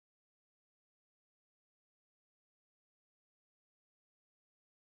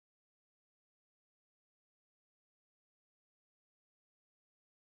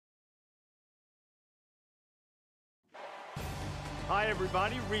Hi,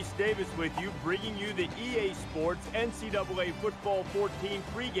 everybody. Reese Davis with you, bringing you the EA Sports NCAA Football 14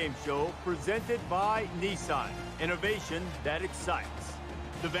 pregame show presented by Nissan. Innovation that excites.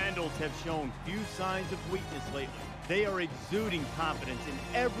 The Vandals have shown few signs of weakness lately. They are exuding confidence in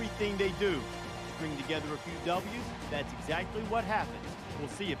everything they do. String together a few W's, that's exactly what happens. We'll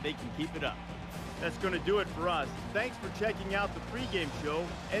see if they can keep it up. That's going to do it for us. Thanks for checking out the pregame show.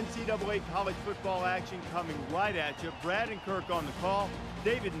 NCAA college football action coming right at you. Brad and Kirk on the call.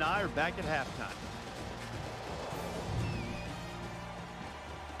 David and I are back at halftime.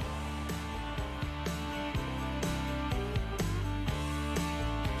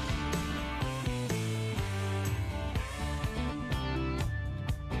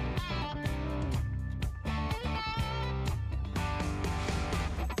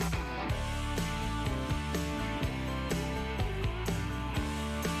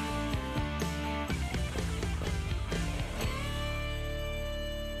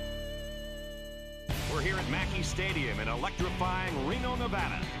 Here at Mackey Stadium in electrifying Reno,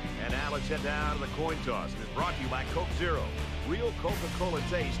 Nevada. And now let's head down to the coin toss. It is brought to you by Coke Zero. Real Coca-Cola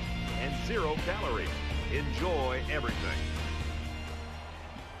taste and 0 calories. Enjoy everything.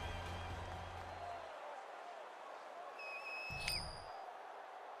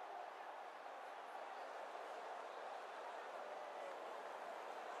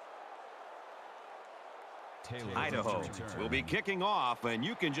 Idaho will be kicking off, and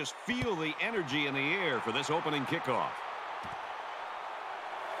you can just feel the energy in the air for this opening kickoff.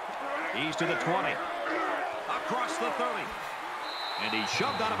 He's to the 20, across the 30, and he's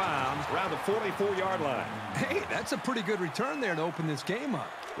shoved out of bounds around the 44-yard line. Hey, that's a pretty good return there to open this game up.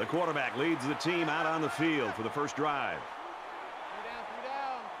 The quarterback leads the team out on the field for the first drive. Three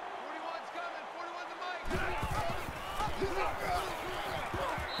down. 41's coming. 41's the mic.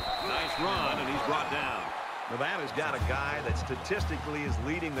 Nice run, and he's brought down. Nevada's got a guy that statistically is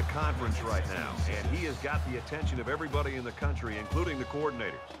leading the conference right now, and he has got the attention of everybody in the country, including the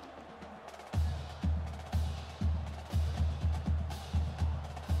coordinators.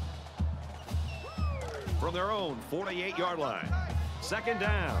 From their own 48-yard line, second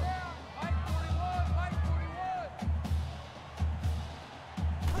down.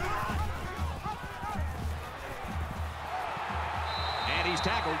 He's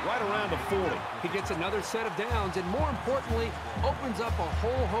tackled right around the 40. He gets another set of downs and, more importantly, opens up a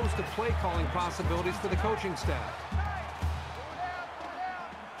whole host of play calling possibilities for the coaching staff.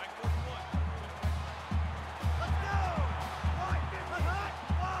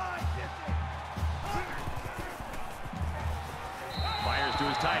 Fires to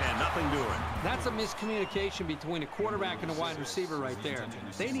his tight end, nothing doing. That's a miscommunication between a quarterback and a wide receiver right there.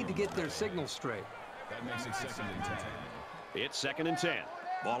 They need to get their signals straight. That makes it 2nd and 10. It's 2nd and 10.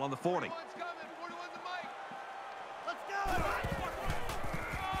 Ball on the 40.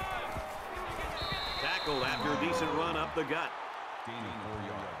 Tackled after a decent run up the gut. Gaining 4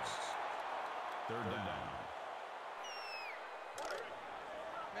 yards. 3rd down.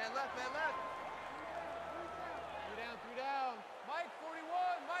 Man left, man left. 3 down. Mike 41,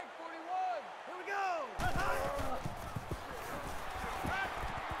 Mike 41. Here we go.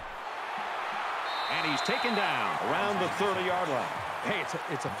 And he's taken down around the 30-yard line. Hey,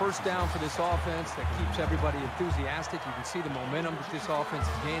 it's a first down for this offense that keeps everybody enthusiastic. You can see the momentum that this offense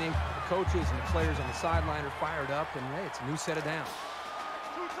is gaining. The coaches and the players on the sideline are fired up, and hey, it's a new set of downs.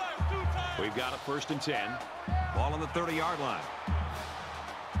 We've got a 1st and 10. Ball on the 30-yard line.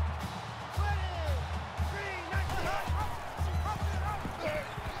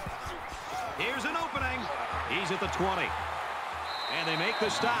 Here's an opening. He's at the 20. And they make the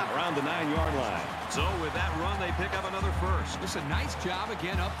stop around the 9-yard line. So with that run, they pick up another first. It's a nice job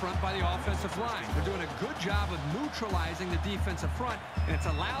again up front by the offensive line. They're doing a good job of neutralizing the defensive front, and it's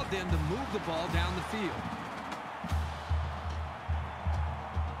allowed them to move the ball down the field.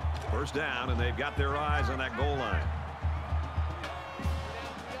 First down, and they've got their eyes on that goal line.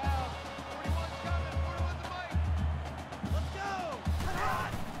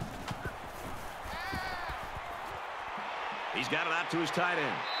 He's got it out to his tight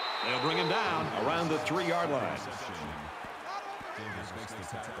end. They'll bring him down around the 3-yard line.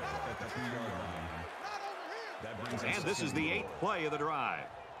 And this is the 8th play of the drive.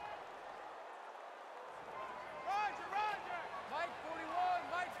 Mike 41,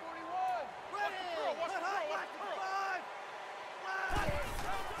 Mike 41.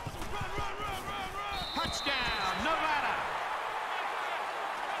 Touchdown, Nevada!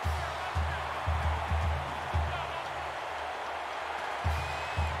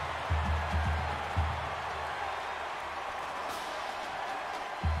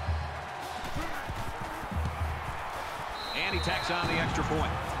 tacks on the extra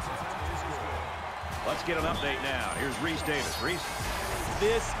point. Let's get an update now. Here's Reese Davis. Reese.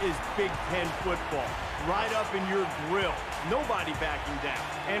 This is Big Ten football. Right up in your grill. Nobody backing down.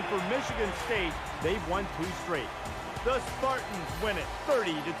 And for Michigan State, they've won 2 straight. The Spartans win it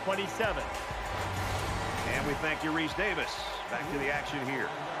 30-27. And we thank you, Reese Davis. Back to the action here.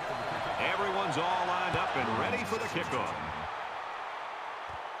 Everyone's all lined up and ready for the kickoff.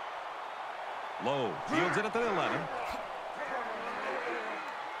 Lowe fields it at the 11.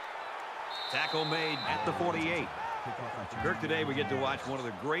 Tackle made at the 48. Kirk, today we get to watch one of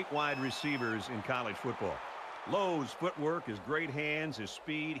the great wide receivers in college football. Lowe's footwork, his great hands, his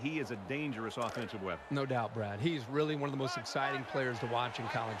speed. He is a dangerous offensive weapon. No doubt, Brad. He's really one of the most exciting players to watch in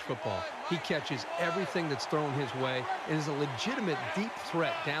college football. He catches everything that's thrown his way and is a legitimate deep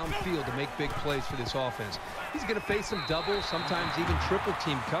threat downfield to make big plays for this offense. He's going to face some double, sometimes even triple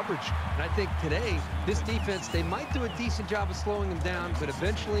team coverage. And I think today, this defense, they might do a decent job of slowing him down, but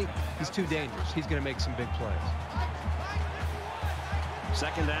eventually he's too dangerous. He's going to make some big plays.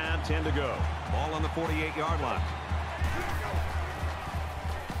 2nd down, 10 to go. Ball on the 48-yard line.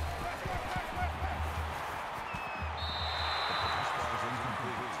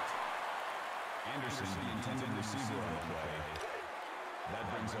 Anderson, the intended receiver on the play. That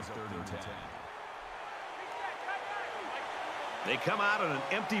brings us 3rd and 10. They come out in an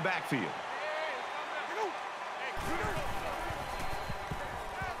empty backfield.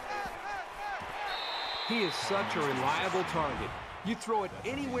 He is such a reliable target. You throw it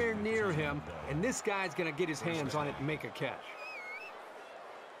anywhere near him, and this guy's going to get his hands on it and make a catch.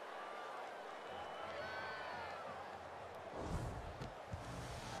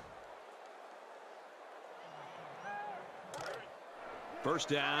 First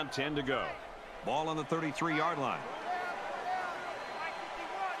down, 10 to go. Ball on the 33-yard line.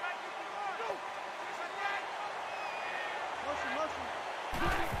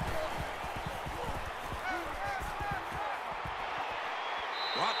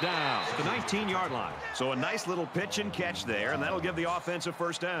 Brought down at the 19-yard line. So a nice little pitch and catch there, and that'll give the offense a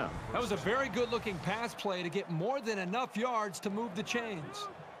first down. That was a very good-looking pass play to get more than enough yards to move the chains.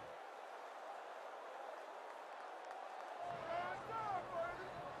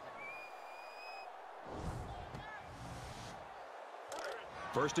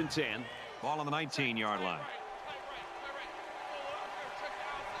 First and 10. Ball on the 19-yard line.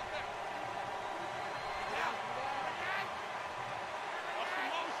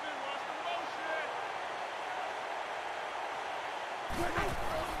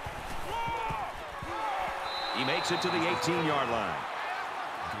 He makes it to the 18-yard line.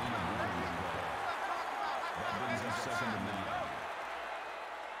 That brings us 2nd and 9.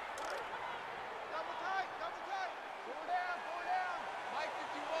 Double tight, double tight. Four down, four down. Mike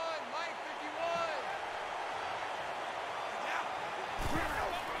 51, Mike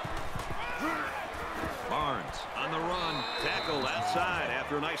 51. Barnes on the run. Tackled outside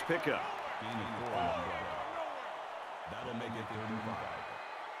after a nice pickup. Gain of 4 on the play. That'll make it 35.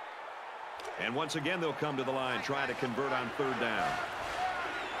 And once again, they'll come to the line, trying to convert on 3rd down.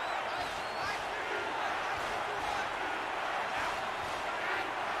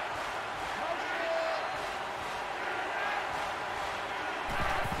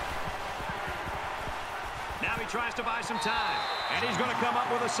 Now he tries to buy some time, and he's going to come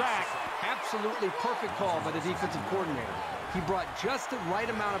up with a sack. Absolutely perfect call by the defensive coordinator. He brought just the right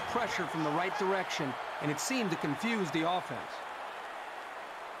amount of pressure from the right direction, and it seemed to confuse the offense.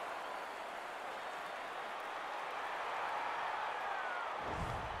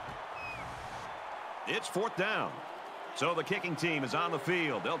 It's 4th down. So the kicking team is on the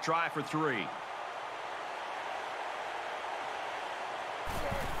field. They'll try for 3.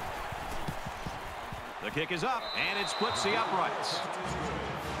 The kick is up, and it splits the uprights.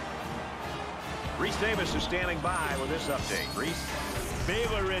 Reese Davis is standing by with this update. Reese.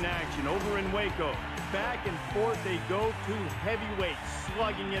 Baylor in action over in Waco. Back and forth they go, 2 heavyweights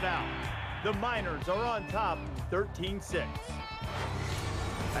slugging it out. The Miners are on top, 13-6.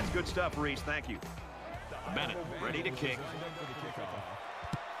 That's good stuff, Reese. Thank you. Bennett ready to kick.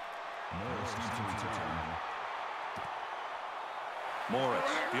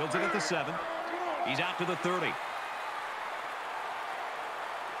 Morris fields it at the 7. He's out to the 30.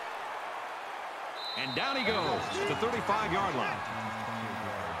 And down he goes at the 35-yard line.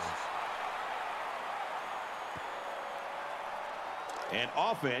 And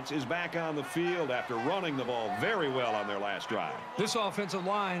offense is back on the field after running the ball very well on their last drive. This offensive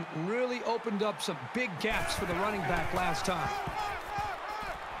line really opened up some big gaps for the running back last time.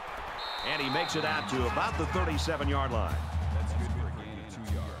 And he makes it out to about the 37-yard line. That's good for a gain of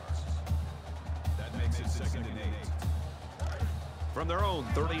 2 yards. That makes it 2nd and 8. From their own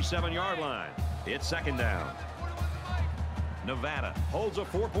 37-yard line, it's second down. Nevada holds a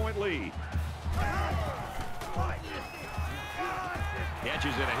 4-point lead.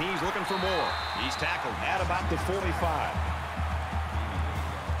 Catches it, and he's looking for more. He's tackled at about the 45.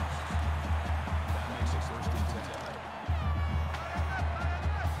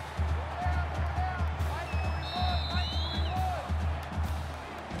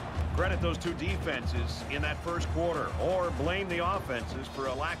 Credit those two defenses in that first quarter, or blame the offenses for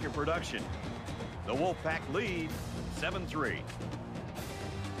a lack of production. The Wolfpack lead 7-3.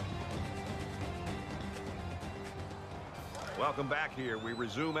 Welcome back here. We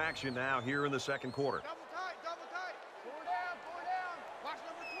resume action now here in the second quarter. Double tight, double tight. Four down, four down. Watch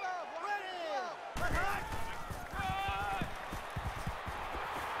number 12. Watch number 12.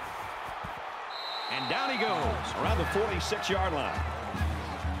 And down he goes around the 46-yard line.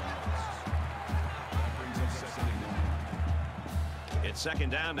 It's second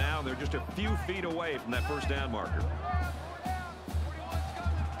down now. They're just a few feet away from that first down marker.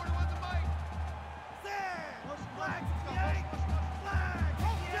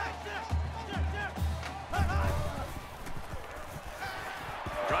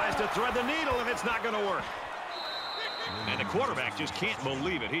 Tries to thread the needle, and it's not going to work. And the quarterback just can't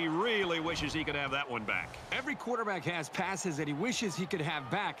believe it. He really wishes he could have that one back. Every quarterback has passes that he wishes he could have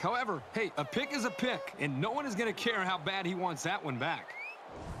back. However, hey, a pick is a pick, and no one is going to care how bad he wants that one back.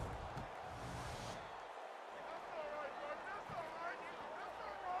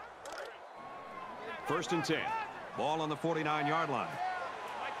 First and 10. Ball on the 49-yard line.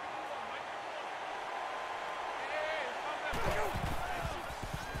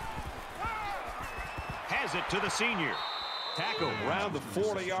 Has it to the senior. Tackle around the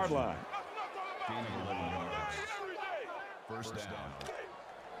 40-yard line. Gain of 11 yards. First down.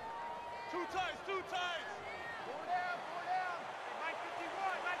 Two tights, two tights. Four down, four down. Mike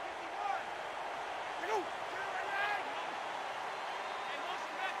 51, Mike 51. Go.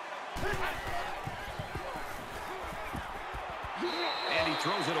 And he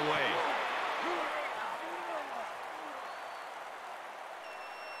throws it away.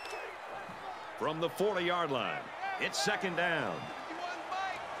 From the 40-yard line, it's second down. 51,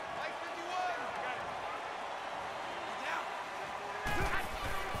 Mike. Mike 51.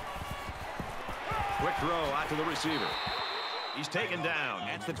 Quick throw out to the receiver. He's taken down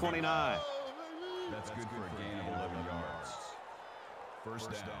at the 29. That's good for a gain of 11 yards. First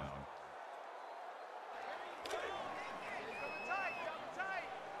down. Double tight, double tight.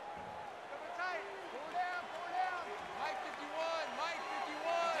 Double tight. Four down, four down. Mike 51, Mike 51.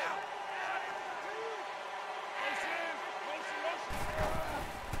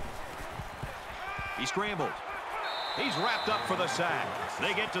 He scrambled. He's wrapped up for the sack.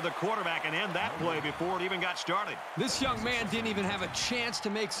 They get to the quarterback and end that play before it even got started. This young man didn't even have a chance to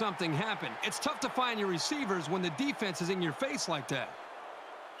make something happen. It's tough to find your receivers when the defense is in your face like that.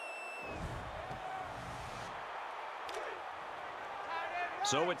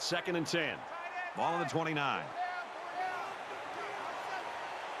 So it's second and 10. Ball on the 29.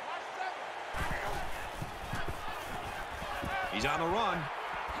 He's on the run.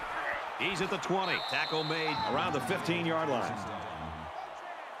 He's at the 20. Tackle made around the 15-yard line.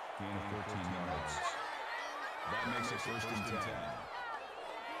 Gain of 14 yards. That makes it first and 10.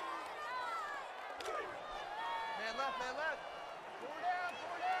 Man left, man left. Four down,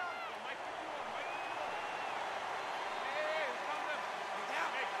 four down. Mike 51,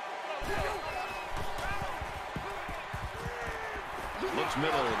 Mike 51. Hey, Looks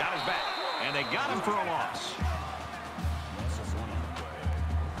middle, got his back, and they got him for a loss. Loss of 1 on the play.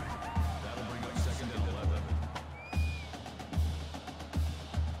 That'll bring up second and 11.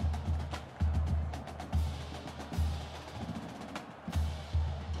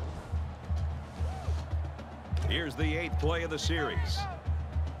 Here's the 8th play of the series.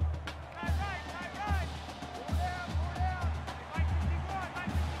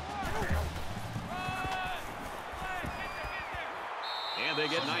 And they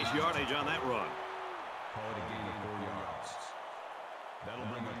get nice yardage on that run. Call it a gain of 4 yards. That'll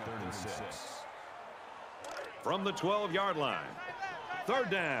bring up third and 6. From the 12-yard line. Third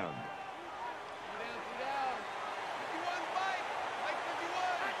down.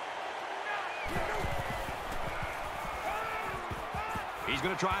 He's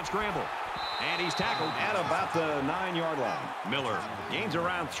going to try and scramble. And he's tackled at about the 9-yard line. Miller gains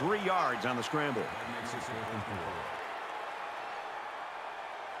around 3 yards on the scramble. That makes it 4th and 4.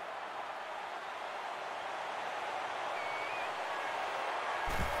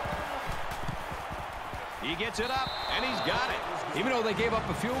 He gets it up, and he's got it. Even though they gave up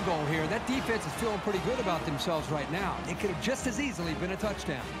a field goal here, that defense is feeling pretty good about themselves right now. It could have just as easily been a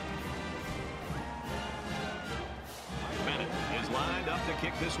touchdown. Bennett is lined up to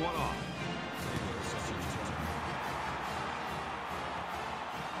kick this one off.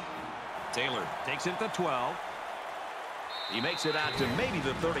 Taylor takes it to 12. He makes it out to maybe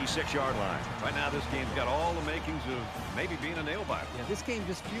the 36-yard line. Right now, this game's got all the makings of maybe being a nail-biter. Yeah, this game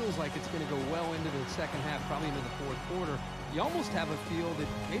just feels like it's going to go well into the second half, probably into the fourth quarter. You almost have a feel that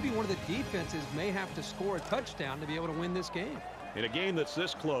maybe one of the defenses may have to score a touchdown to be able to win this game. In a game that's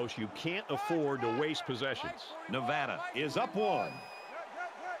this close, you can't afford to waste possessions. Nevada is up 1.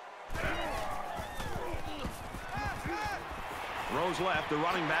 Throws left. The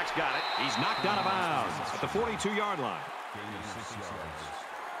running back's got it. He's knocked out of bounds at the 42-yard line. Gain of 6 yards.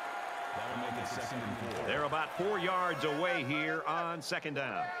 That'll make it 2nd and 4. They're about 4 yards away here on 2nd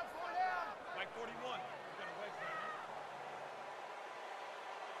down.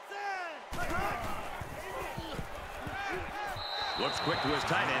 Looks quick to his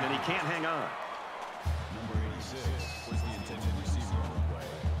tight end, and he can't hang on. Number 86 was the intended receiver on the play.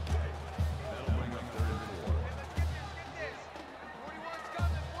 That'll bring up 3rd and 4. 41's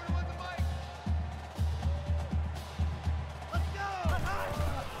coming. 41's the mic. Let's go.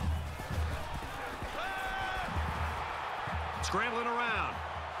 Scrambling around.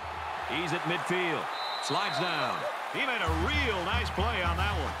 He's at midfield. Slides down. He made a real nice play on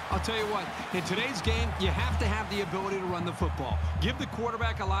that one. I'll tell you what, in today's game, you have to have the ability to run the football. Give the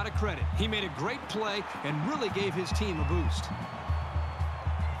quarterback a lot of credit. He made a great play and really gave his team a boost.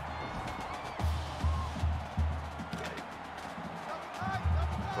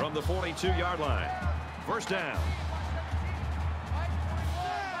 From the 42-yard line. 1st down.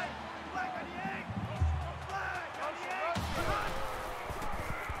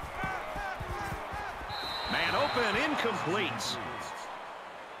 Man open, incomplete.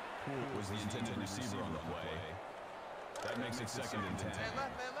 Was the intended receiver on the play. That makes it 2nd and 10. Man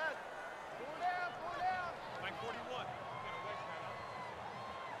left, man left. 4 down, 4 down. Mike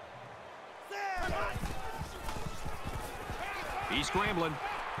 41. He's scrambling.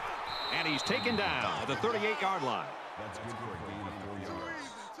 And he's taken down at the 38-yard line. That's good for a gain of 4 yards.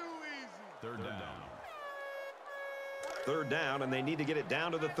 Too easy. 3rd down. 3rd down, and they need to get it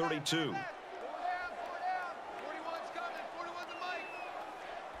down to the 32. 41's coming. 41's the mic.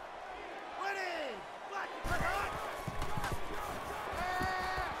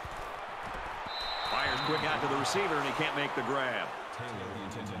 Fires quick out to the receiver, and he can't make the grab. Taylor, the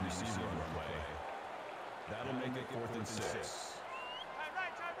intended receiver on the play. That'll make it 4th and 6. Try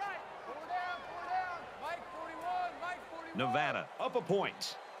right. 4 down. Mike 41. Mike 41. Nevada up a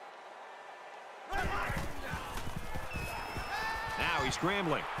point. Now he's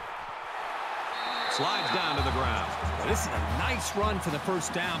scrambling. Slides down to the ground. This is a nice run for the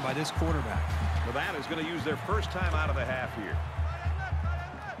 1st down by this quarterback. Nevada's going to use their first time out of the half here.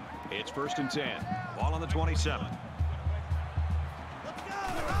 It's 1st and 10. Ball on the 27.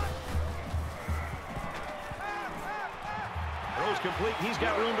 Throws complete. He's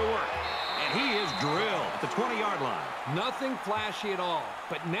got room to work. And he is drilled at the 20-yard line. Nothing flashy at all,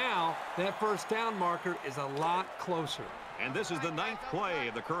 but now that 1st down marker is a lot closer. And this is the 9th play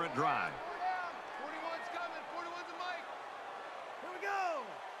of the current drive. 41's coming. 41's the mic. Here we go.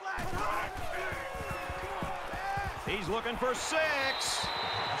 He's looking for 6.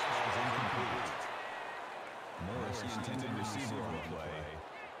 Morris, the intended receiver on the play.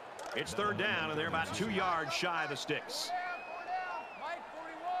 It's 3rd down, and they're about 2 yards shy of the sticks. 4 down. Mike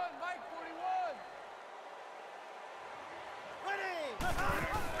 41. Mike 41.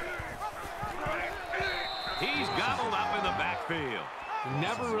 He's gobbled up in the backfield. He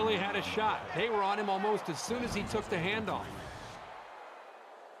never really had a shot. They were on him almost as soon as he took the handoff.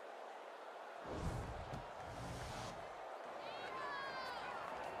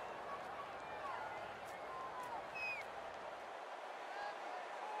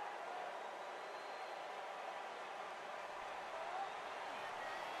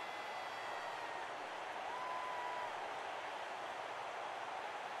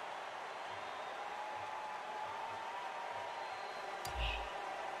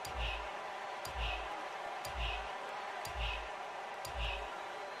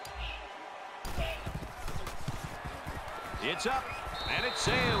 It's up, and it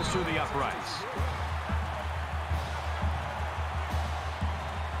sails through the uprights.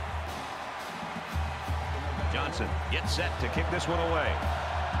 Johnson gets set to kick this one away.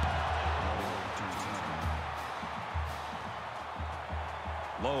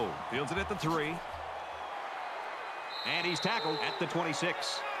 Lowe fields it at the 3. And he's tackled at the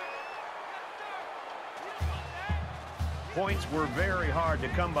 26. Points were very hard to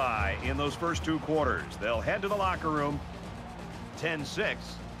come by in those first 2 quarters. They'll head to the locker room. 10-6,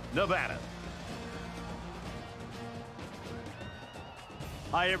 Nevada.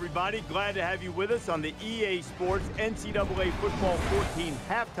 Hi, everybody. Glad to have you with us on the EA Sports NCAA Football 14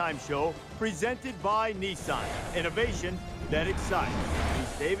 halftime show presented by Nissan. Innovation that excites.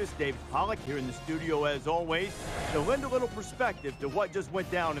 Reese Davis, David Pollack here in the studio as always to lend a little perspective to what just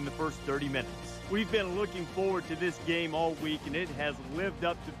went down in the first 30 minutes. We've been looking forward to this game all week, and it has lived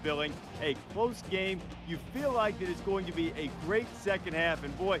up to billing. A close game. You feel like that it's going to be a great second half,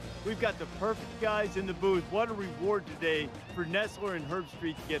 and boy, we've got the perfect guys in the booth. What a reward today for Nessler and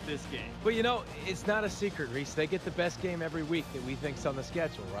Herbstreit to get this game. Well, you know, it's not a secret, Reese. They get the best game every week that we think's on the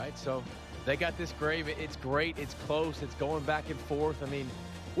schedule, right? So they got this great. It's great. It's close. It's going back and forth. I mean,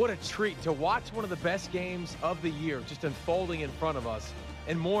 what a treat to watch one of the best games of the year just unfolding in front of us,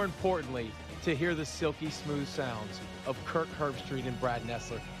 and more importantly, to hear the silky smooth sounds of Kirk Herbstreit and Brad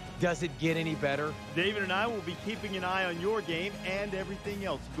Nessler. Does it get any better? David and I will be keeping an eye on your game and everything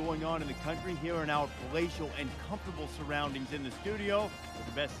else going on in the country here in our palatial and comfortable surroundings in the studio. With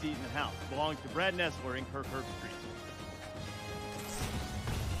the best seat in the house belongs to Brad Nessler and Kirk Herbstreit.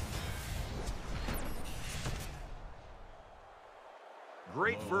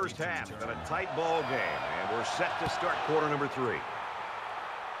 Great first half and a tight ball game, and we're set to start quarter number 3.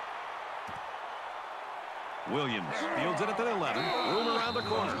 Williams fields it at the 11. Room around the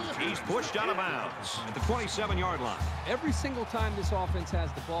corner. He's pushed out of bounds at the 27-yard line. Every single time this offense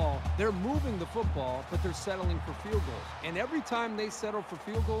has the ball, they're moving the football, but they're settling for field goals. And every time they settle for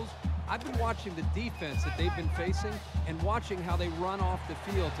field goals, I've been watching the defense that they've been facing and watching how they run off the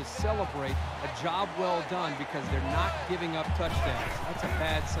field to celebrate a job well done because they're not giving up touchdowns. That's a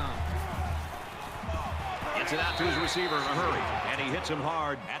bad sign. Gets it out to his receiver in a hurry, and he hits him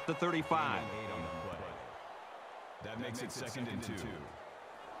hard at the 35. That makes it 2nd and 2.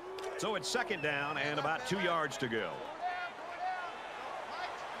 So it's 2nd down and about 2 yards to go.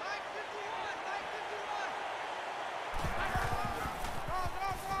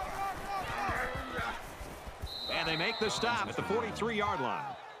 And they make the stop at the 43-yard line.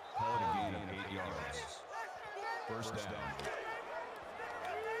 Call it a gain of 8 yards. First down.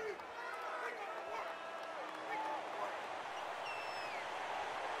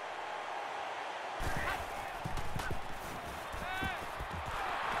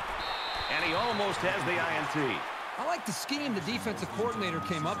 And he almost has the INT. I like the scheme the defensive coordinator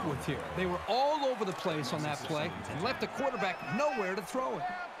came up with here. They were all over the place on that play and left the quarterback nowhere to throw it.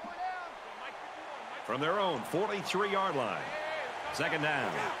 From their own 43-yard line. 2nd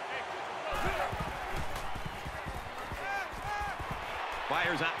down.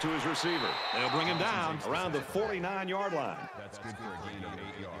 Fires out to his receiver. They'll bring him down around the 49-yard line. That's good for a gain of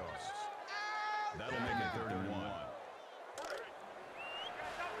 8 yards. That'll make it 3rd and 1.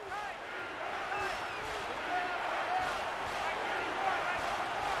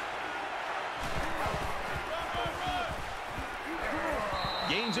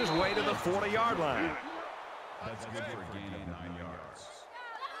 Gains his way to the 40-yard line. That's good for a gain of 9 yards.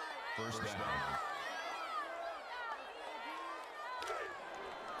 First down.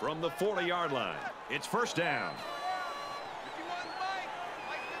 From the 40-yard line, it's 1st down. 51,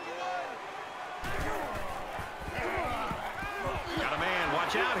 Mike. Got a man,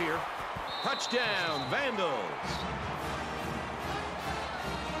 watch out here. Touchdown, Vandals.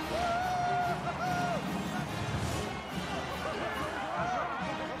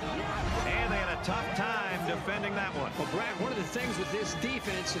 And they had a tough time defending that one. Well, Brad, one of the things with this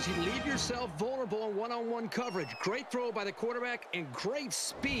defense is you leave yourself vulnerable in one-on-one coverage. Great throw by the quarterback and great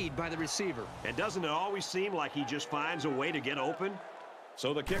speed by the receiver. And doesn't it always seem like he just finds a way to get open?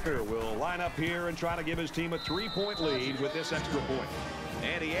 So the kicker will line up here and try to give his team a 3-point lead with this extra point.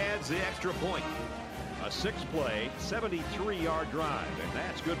 And he adds the extra point. A 6-play, 73-yard drive, and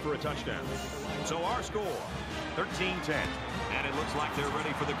that's good for a touchdown. So our score, 13-10. And it looks like they're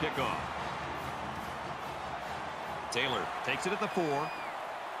ready for the kickoff. Taylor takes it at the 4.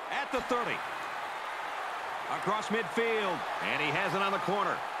 At the 30. Across midfield. And he has it on the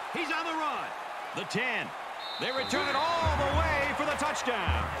corner. He's on the run. The 10. They return it all the way for the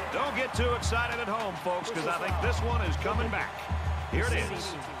touchdown. Don't get too excited at home, folks, because I think this one is coming back. Here it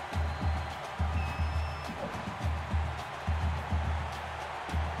is.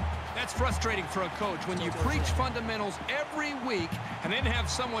 That's frustrating for a coach when you preach fundamentals every week and then have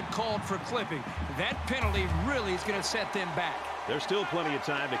someone called for clipping. That penalty really is going to set them back. There's still plenty of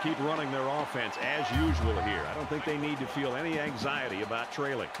time to keep running their offense as usual here. I don't think they need to feel any anxiety about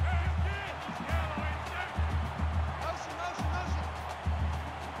trailing.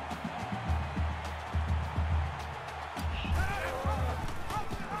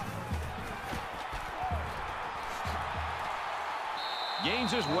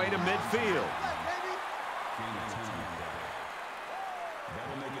 Gains his way to midfield. Gain of 10 on that.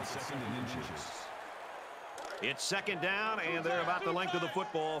 That'll make it 2nd and inches. It's 2nd down, and they're about the length of the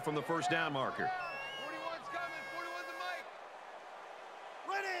football from the first down marker. 41's coming. 41's the mic.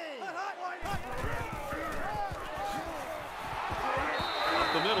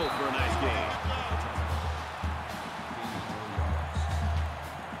 Up the middle for a nice gain.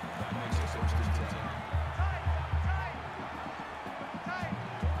 That makes it 1st and 10.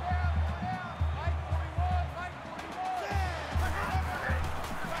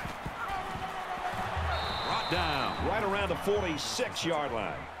 Brought down right around the 46-yard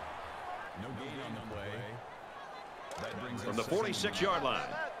line. No gain on the play. That brings From the us 2nd and 46-yard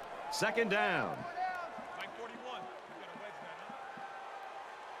line. 2nd down.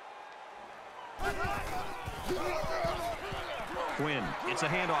 Quinn, it's a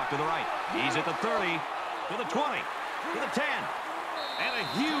handoff to the right. He's at the 30, to the 20, to the 10, and a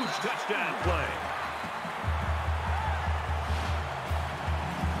huge touchdown play.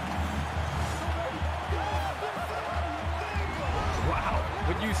 Wow.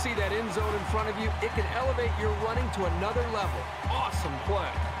 When you see that end zone in front of you, it can elevate your running to another level. Awesome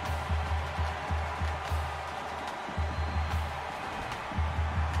play.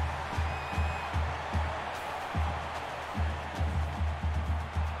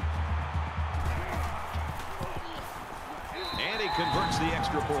 And he converts the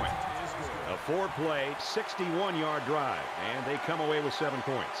extra point. A 4-play, 61-yard drive, and they come away with 7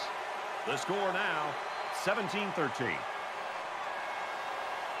 points. The score now, 17-13.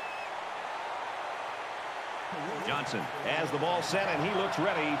 Johnson has the ball set, and he looks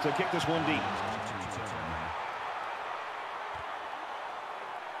ready to kick this one deep.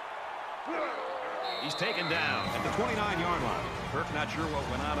 He's taken down at the 29-yard line. Kirk not sure what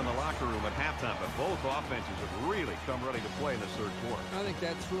went on in the locker room at halftime, but both offenses have really come ready to play in this 3rd quarter. I think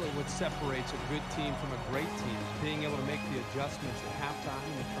that's really what separates a good team from a great team, is being able to make the adjustments at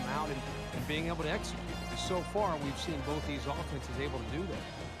halftime and come out and being able to execute. Because so far, we've seen both these offenses able to do that.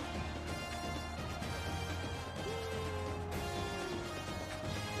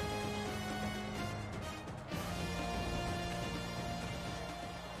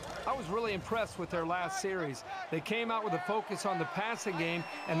 I was really impressed with their last series. They came out with a focus on the passing game,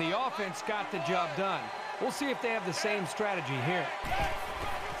 and the offense got the job done. We'll see if they have the same strategy here.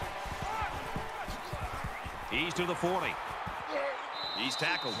 He's to the 40. He's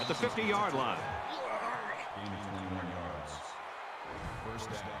tackled at the 50-yard line. Gain of 21 yards. 1st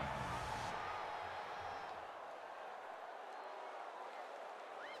down.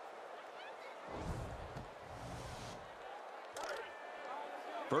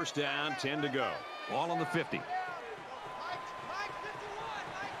 First down, 10 to go. Ball on the 50.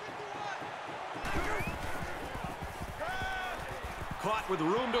 Caught with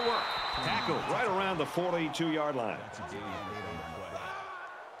room to work. Tackled right around the 42-yard line. That's a gain of 8 on the play.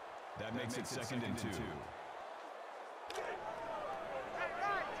 That makes it 2nd and 2.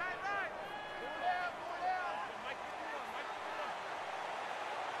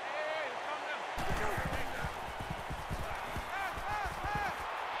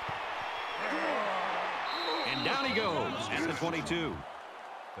 And down he goes at the 22.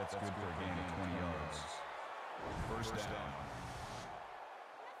 That's good for a gain of 20 yards. 1st down.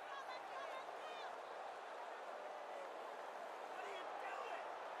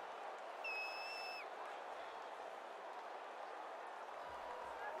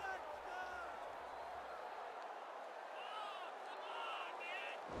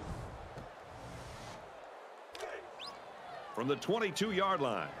 From the 22-yard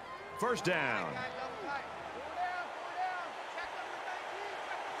line. First down.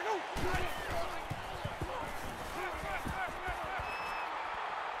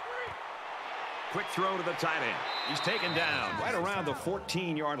 Quick throw to the tight end. He's taken down right around the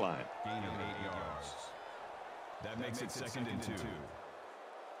 14-yard line. Gain of 8 yards. That makes it 2nd and 2.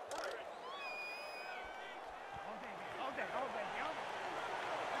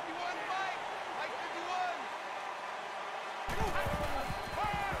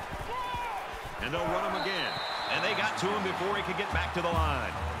 And they'll run him again. And they got to him before he could get back to the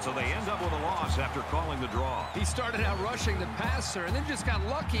line. So they end up with a loss after calling the draw. He started out rushing the passer and then just got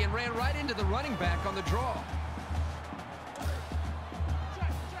lucky and ran right into the running back on the draw.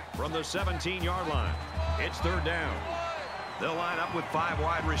 From the 17-yard line, it's 3rd down. They'll line up with 5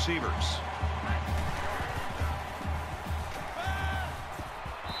 wide receivers.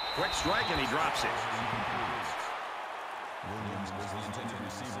 Quick strike, and he drops it. Williams was the intended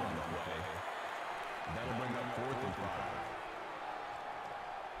receiver on the play. That'll bring up 4th and 5.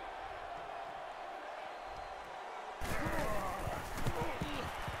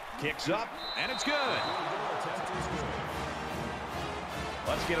 Kicks up, and it's good.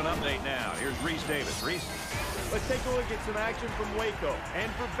 Let's get an update now. Here's Reese Davis. Reese. Let's take a look at some action from Waco.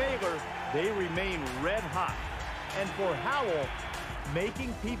 And for Baylor, they remain red hot. And for Howell,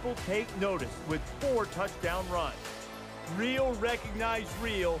 making people take notice with 4 touchdown runs. Real recognize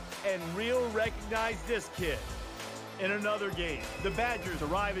real, and real recognize this kid. In another game, the Badgers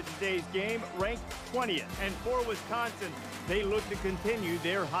arrive at today's game ranked 20th. And for Wisconsin, they look to continue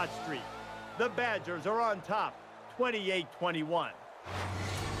their hot streak. The Badgers are on top, 28-21.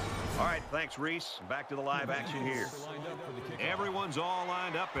 All right, thanks, Reese. Back to the live action here. Everyone's all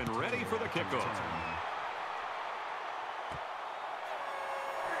lined up and ready for the kickoff.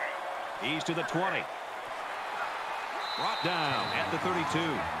 He's to the 20. Brought down at the 32.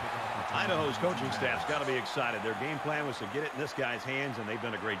 Idaho's coaching staff's got to be excited. Their game plan was to get it in this guy's hands, and they've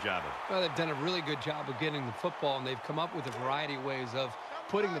done a great job of it. Well, they've done a really good job of getting the football, and they've come up with a variety of ways of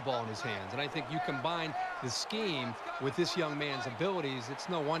putting the ball in his hands. And I think you combine the scheme with this young man's abilities, it's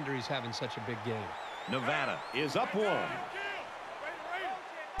no wonder he's having such a big game. Nevada is up 1.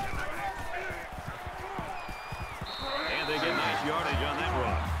 And they get nice yardage on that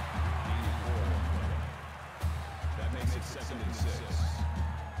run. That makes it 2nd and 6.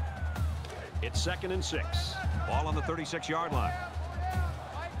 It's 2nd and 6. Ball on the 36-yard line.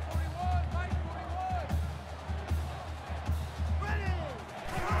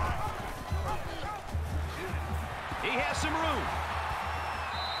 He has some room.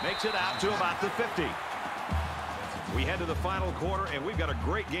 Makes it out to about the 50. We head to the final quarter, and we've got a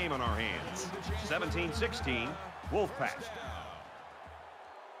great game on our hands. 17-16, Wolfpack.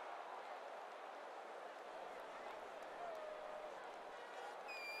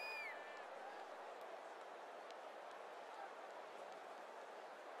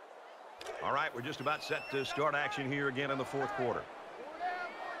 All right, we're just about set to start action here again in the 4th quarter.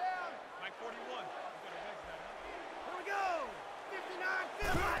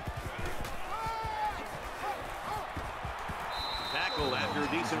 Tackled after a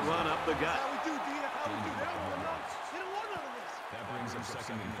decent run up the gut. That brings him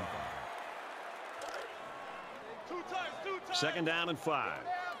 2nd and 5. 2nd down and 5.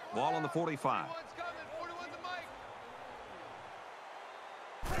 Ball on the 45.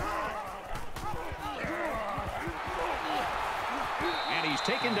 And he's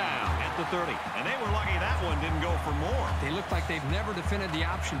taken down at the 30. And they were lucky that one didn't go for more. They look like they've never defended the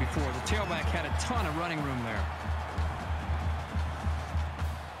option before. The tailback had a ton of running room there.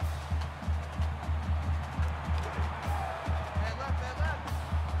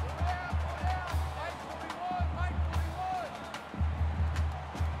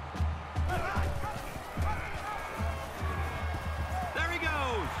 There he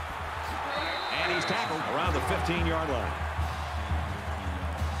goes. And he's tackled around the 15-yard line.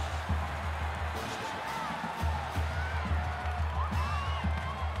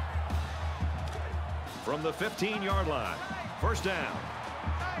 From the 15-yard line, 1st down.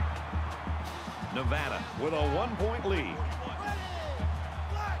 Nevada with a 1-point lead.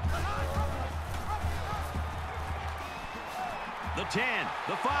 The 10,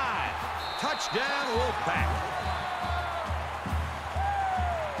 the 5, touchdown Wolfpack.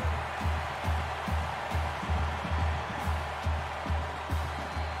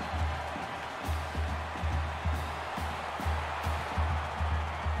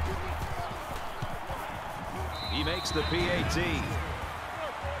 He makes the PAT.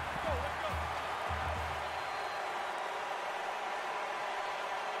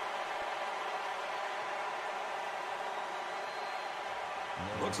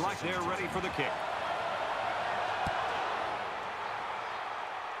 Looks like they're ready for the kick.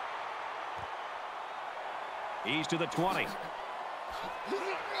 He's to the 20.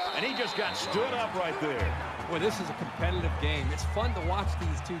 And he just got stood up right there. Boy, this is a competitive game. It's fun to watch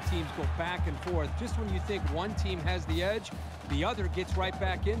these two teams go back and forth. Just when you think one team has the edge, the other gets right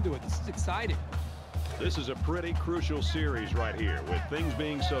back into it. This is exciting. This is a pretty crucial series right here. With things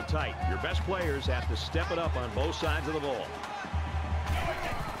being so tight, your best players have to step it up on both sides of the ball.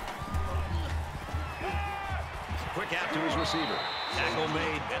 Quick out to his receiver. Tackle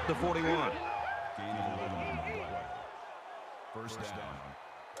made at the 41. Gain of 11 on the play. 1st down.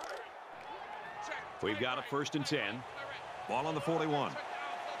 We've got a 1st and 10. Ball on the 41.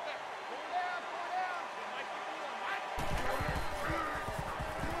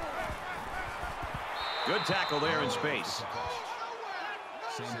 Good tackle there in space.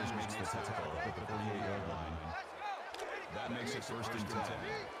 Sanders makes the tackle at the 48-yard line. That makes it 1st and 10.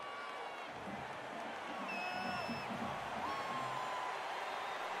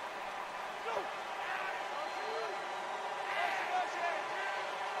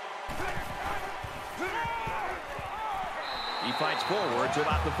 He fights forward to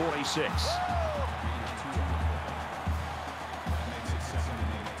about the 46.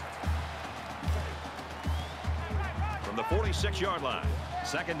 From the 46-yard line,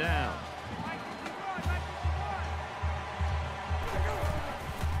 second down.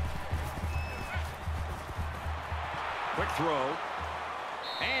 Quick throw.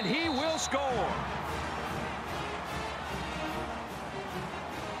 And he will score.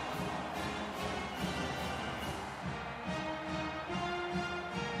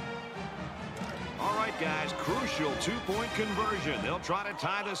 All right, guys, crucial two-point conversion. They'll try to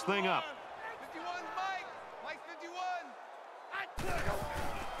tie this thing up. 51, Mike. Mike 51.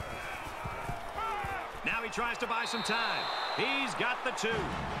 Now he tries to buy some time. He's got the 2.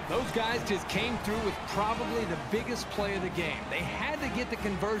 Those guys just came through with probably the biggest play of the game. They had to get the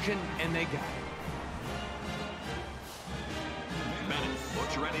conversion, and they got it. Bennett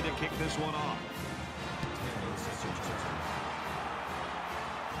looks ready to kick this one off.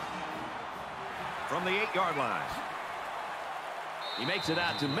 From the 8-yard line. He makes it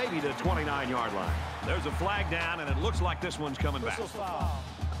out to maybe the 29-yard line. There's a flag down, and it looks like this one's coming back. Foul.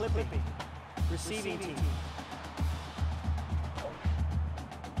 Clipping. Receiving team.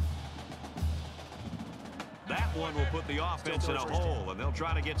 That one will put the offense in a hole, and they'll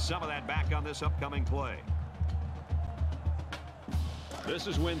try to get some of that back on this upcoming play. This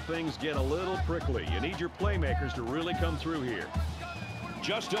is when things get a little prickly. You need your playmakers to really come through here.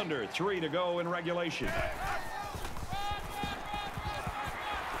 Just under 3 to go in regulation.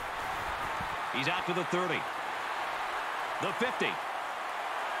 He's out to the 30. The 50.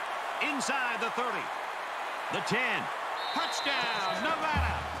 Inside the 30. The 10. Touchdown,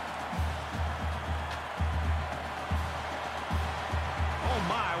 Nevada. Oh,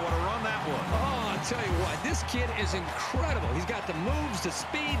 my, what a run that was. Oh, I'll tell you what, this kid is incredible. He's got the moves, the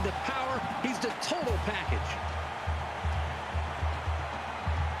speed, the power. He's the total package.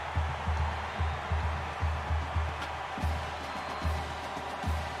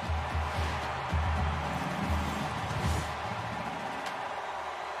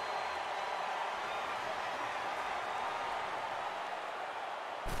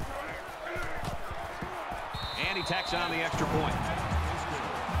 And he tacks on the extra point.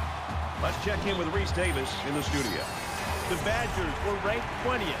 Let's check in with Reese Davis in the studio. The Badgers were ranked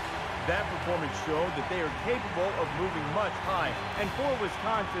 20th. That performance showed that they are capable of moving much higher. And for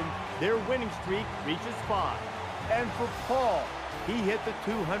Wisconsin, their winning streak reaches 5. And for Paul, he hit the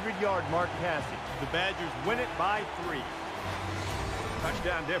 200-yard mark passing. The Badgers win it by 3.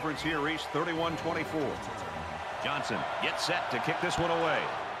 Touchdown difference here, Reese, 31-24. Johnson gets set to kick this one away.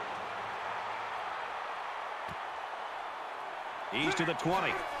 He's to the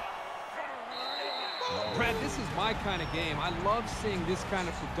 20. Brad, this is my kind of game. I love seeing this kind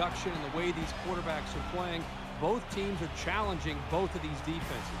of production and the way these quarterbacks are playing. Both teams are challenging both of these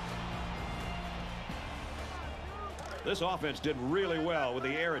defenses. This offense did really well with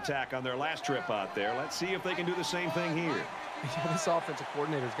the air attack on their last trip out there. Let's see if they can do the same thing here. This offensive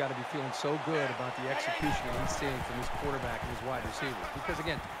coordinator's got to be feeling so good about the execution that he's seeing from his quarterback and his wide receivers. Because,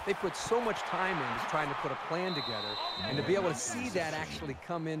 again, they put so much time into trying to put a plan together, and to be able to see that actually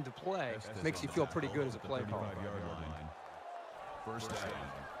come into play makes you feel pretty good as a play caller. First down.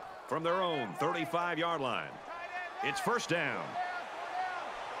 From their own 35-yard line. It's first down.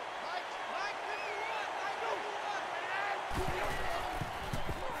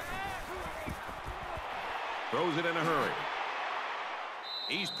 Throws it in a hurry.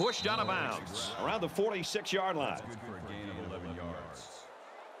 He's pushed out of bounds. Around the 46-yard line. Good for a gain of 11 yards.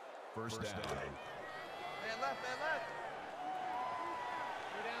 First down. Man left, man left.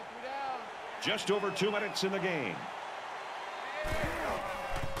 3 down. Just over 2 minutes in the game.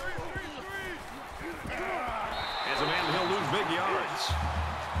 As a man, he'll lose big yards.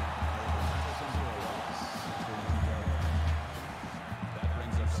 That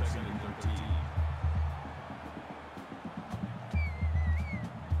brings up second and 13.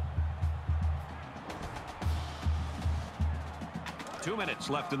 2 minutes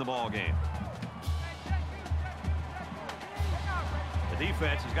left in the ball game. The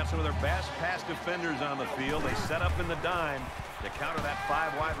defense has got some of their best pass defenders on the field. They set up in the dime to counter that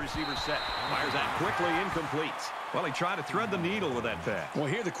 5 wide receiver set. Fires out quickly, incomplete. Well, he tried to thread the needle with that pass. Well,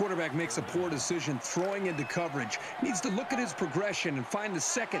 here the quarterback makes a poor decision throwing into coverage. Needs to look at his progression and find the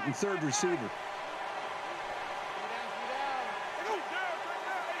second and third receiver.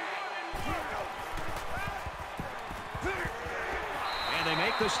 And they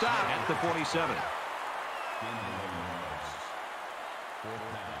make the stop at the 47.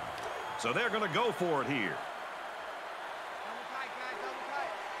 So they're going to go for it here.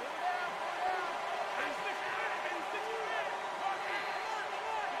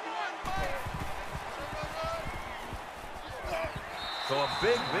 So a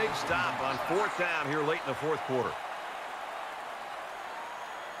big stop on 4th down here late in the 4th quarter.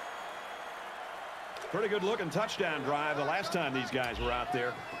 Pretty good looking touchdown drive the last time these guys were out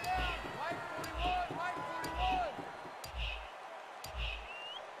there.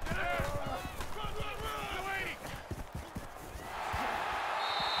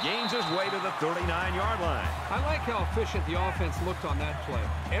 Gains his way to the 39-yard line. I like how efficient the offense looked on that play.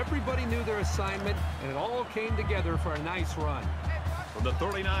 Everybody knew their assignment, and it all came together for a nice run. From the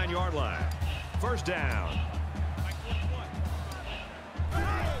 39-yard line. 1st down.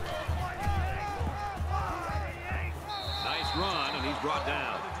 Nice run, and he's brought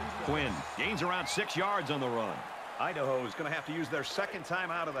down. Quinn gains around 6 yards on the run. Idaho is going to have to use their 2nd time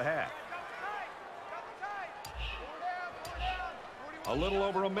out of the half. A little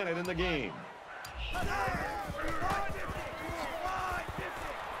over a minute in the game.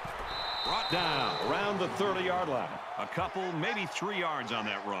 Brought down around the 30-yard line. A couple, maybe 3 yards on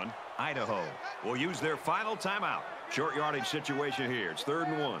that run. Idaho will use their final timeout. Short yardage situation here. It's 3rd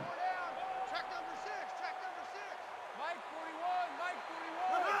and 1. Check number 6. Check number 6. Mike 41. Mike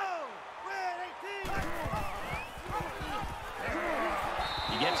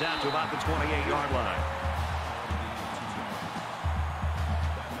 41. He gets out to about the 28-yard line.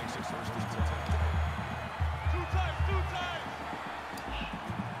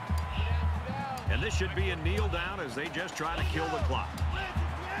 And this should be a kneel down as they just try to kill the clock.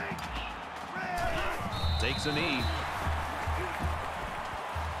 Takes a knee.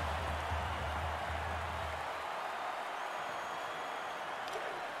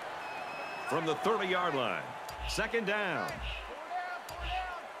 From the 30-yard line. 2nd down.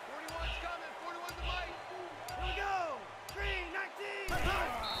 41's coming. 41's the Mike. Here we go.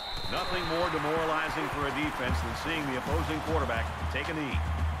 3-19. Nothing more demoralizing for a defense than seeing the opposing quarterback take a knee.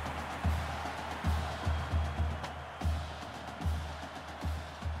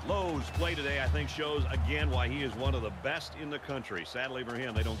 Lowe's play today, I think, shows again why he is one of the best in the country. Sadly for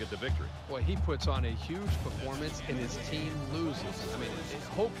him, they don't get the victory. Boy, he puts on a huge performance and his team loses. I mean,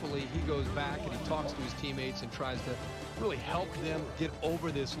 hopefully he goes back and he talks to his teammates and tries to really help them get over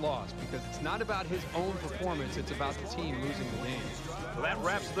this loss, because it's not about his own performance, it's about the team losing the game. So that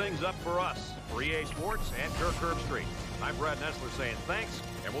wraps things up for us. For EA Sports and Kirk Herbstreit, I'm Brad Nessler saying thanks,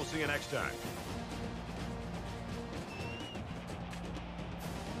 and we'll see you next time.